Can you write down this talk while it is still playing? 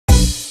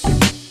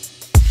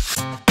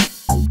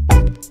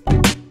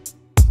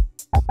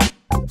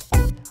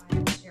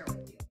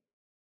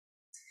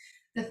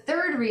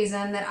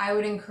reason that I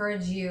would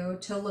encourage you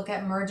to look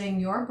at merging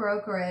your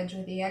brokerage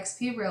with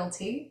eXp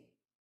Realty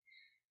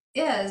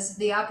is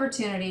the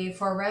opportunity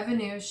for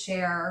revenue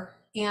share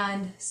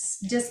and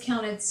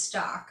discounted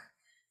stock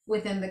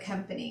within the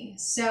company.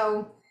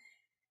 So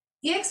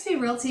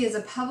eXp Realty is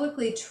a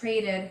publicly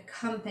traded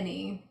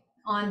company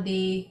on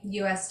the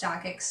US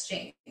Stock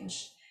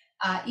Exchange.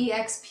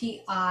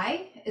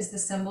 EXPI is the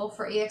symbol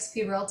for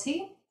eXp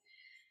Realty.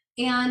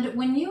 And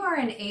when you are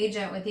an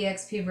agent with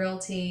eXp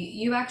Realty,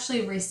 you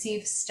actually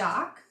receive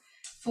stock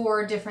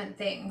for different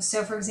things.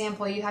 So for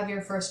example, you have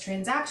your first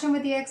transaction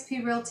with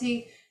eXp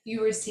Realty,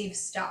 you receive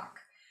stock.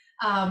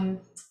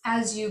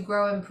 As you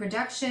grow in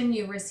production,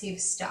 you receive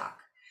stock.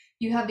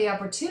 You have the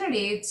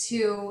opportunity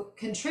to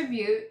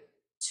contribute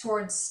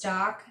towards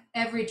stock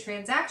every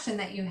transaction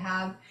that you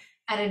have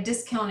at a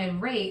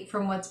discounted rate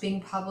from what's being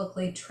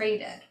publicly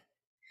traded.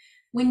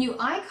 When you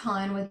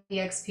icon with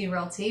eXp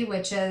Realty,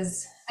 which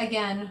is,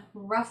 again,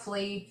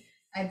 roughly,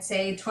 I'd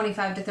say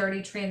 25 to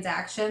 30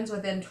 transactions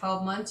within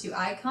 12 months you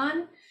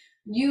icon,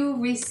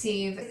 you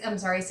receive,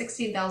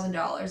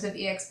 $16,000 of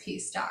eXp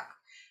stock,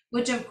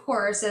 which of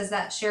course, as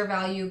that share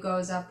value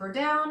goes up or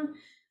down,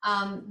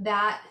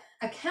 that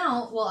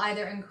account will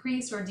either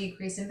increase or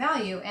decrease in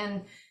value.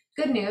 And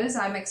good news,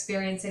 I'm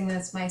experiencing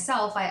this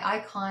myself.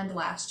 I iconed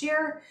last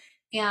year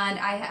and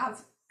I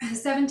have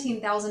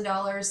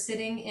 $17,000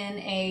 sitting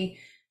in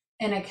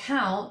an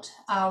account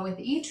with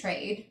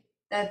E-Trade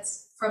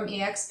that's from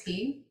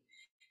eXp,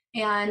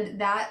 and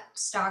that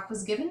stock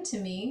was given to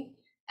me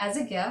as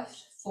a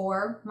gift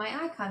for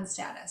my icon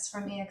status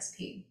from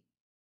eXp.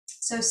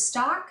 So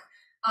stock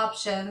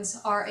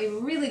options are a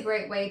really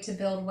great way to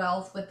build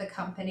wealth with the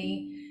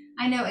company.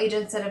 I know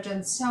agents that have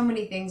done so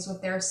many things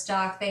with their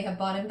stock. They have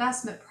bought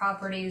investment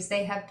properties,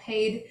 they have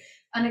paid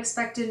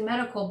unexpected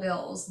medical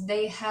bills,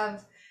 they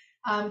have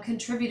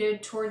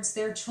contributed towards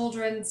their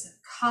children's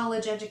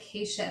college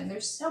education.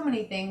 There's so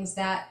many things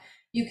that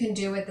you can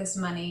do with this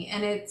money,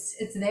 and it's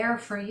there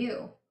for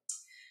you.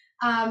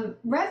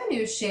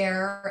 Revenue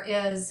share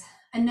is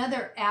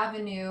another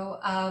avenue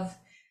of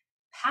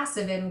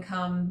passive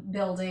income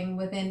building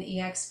within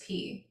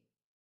eXp.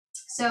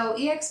 So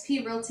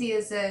eXp Realty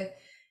is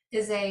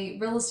a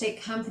real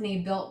estate company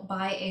built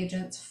by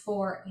agents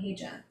for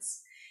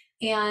agents.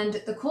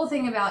 And the cool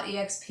thing about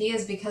eXp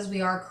is because we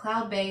are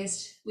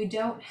cloud-based, we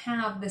don't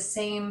have the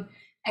same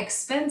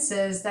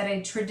expenses that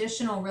a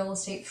traditional real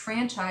estate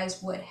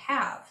franchise would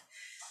have.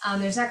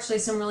 There's actually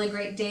some really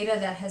great data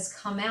that has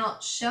come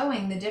out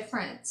showing the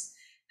difference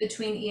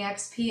between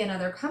eXp and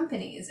other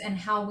companies and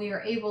how we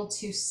are able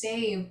to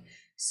save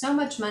so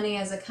much money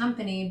as a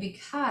company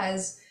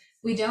because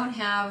we don't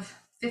have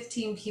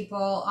 15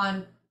 people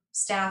on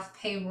staff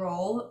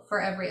payroll for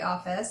every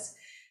office.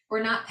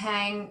 We're not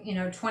paying,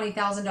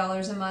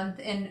 $20,000 a month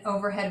in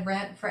overhead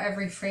rent for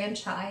every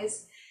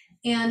franchise.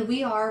 And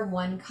we are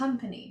one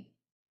company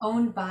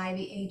owned by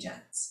the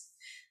agents.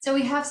 So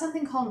we have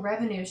something called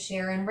revenue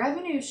share, and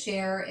revenue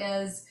share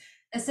is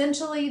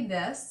essentially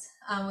this,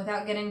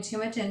 without getting too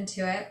much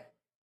into it.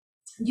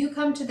 You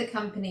come to the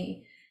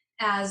company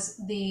as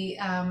the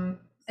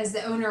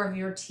owner of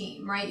your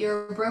team, right?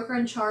 You're a broker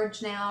in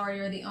charge now, or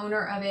you're the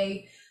owner of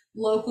a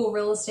local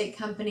real estate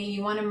company.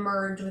 You want to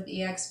merge with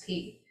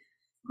eXp.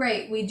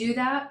 Great, we do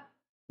that.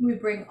 We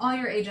bring all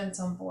your agents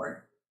on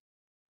board.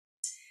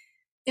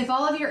 If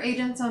all of your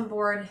agents on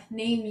board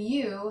name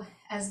you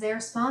as their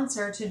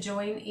sponsor to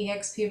join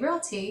eXp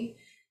Realty,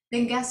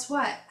 then guess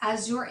what?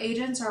 As your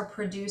agents are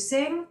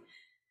producing,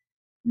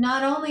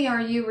 not only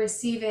are you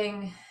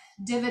receiving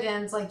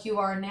dividends like you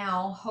are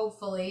now,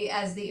 hopefully,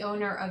 as the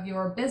owner of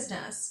your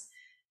business,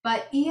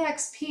 but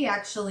eXp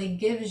actually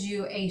gives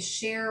you a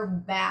share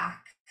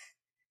back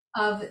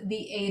of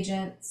the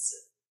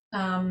agent's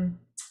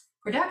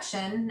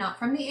production, not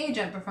from the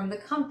agent, but from the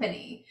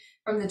company,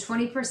 from the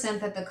 20%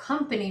 that the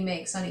company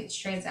makes on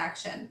each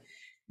transaction.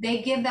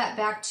 They give that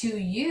back to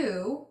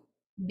you,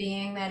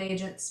 being that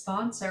agent's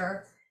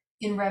sponsor,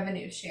 in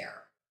revenue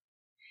share.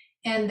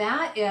 And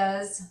that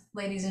is,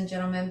 ladies and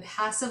gentlemen,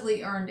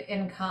 passively earned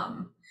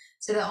income.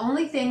 So the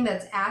only thing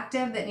that's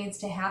active that needs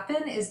to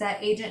happen is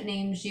that agent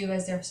names you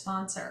as their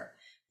sponsor.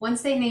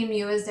 Once they name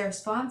you as their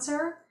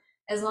sponsor,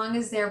 as long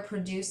as they're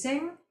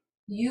producing,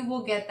 you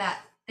will get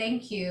that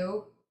thank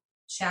you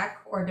check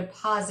or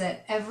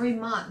deposit every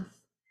month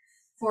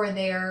for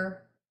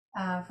their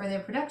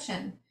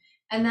production.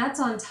 And that's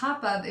on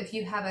top of if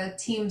you have a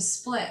team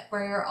split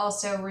where you're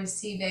also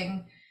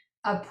receiving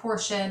a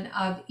portion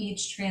of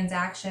each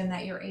transaction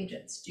that your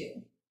agents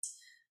do.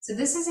 So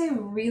this is a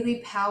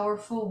really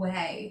powerful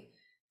way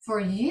for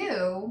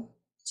you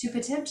to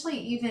potentially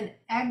even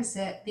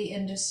exit the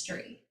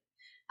industry.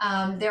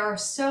 There are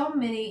so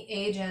many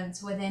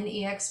agents within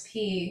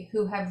eXp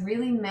who have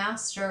really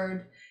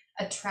mastered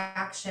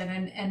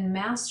attraction and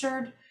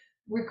mastered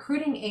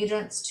recruiting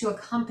agents to a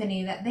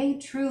company that they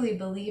truly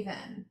believe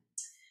in.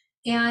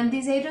 And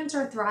these agents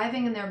are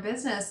thriving in their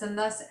business, and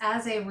thus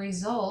as a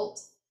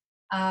result,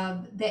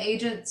 the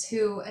agents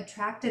who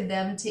attracted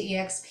them to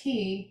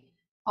eXp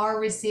are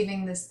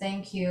receiving this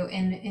thank you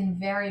in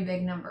very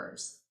big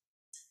numbers.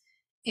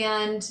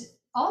 And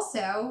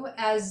also,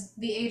 as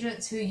the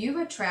agents who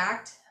you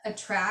attract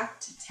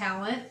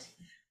talent,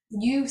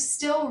 you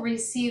still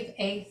receive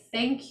a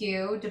thank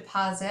you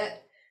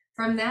deposit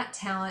from that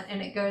talent,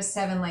 and it goes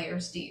 7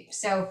 layers deep.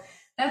 So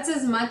that's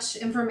as much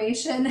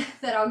information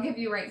that I'll give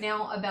you right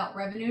now about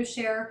revenue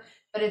share,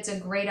 but it's a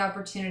great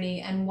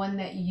opportunity and one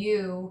that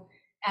you,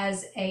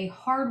 as a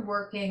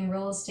hardworking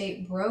real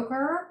estate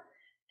broker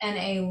and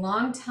a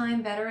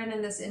longtime veteran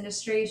in this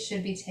industry,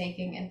 should be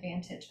taking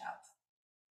advantage of.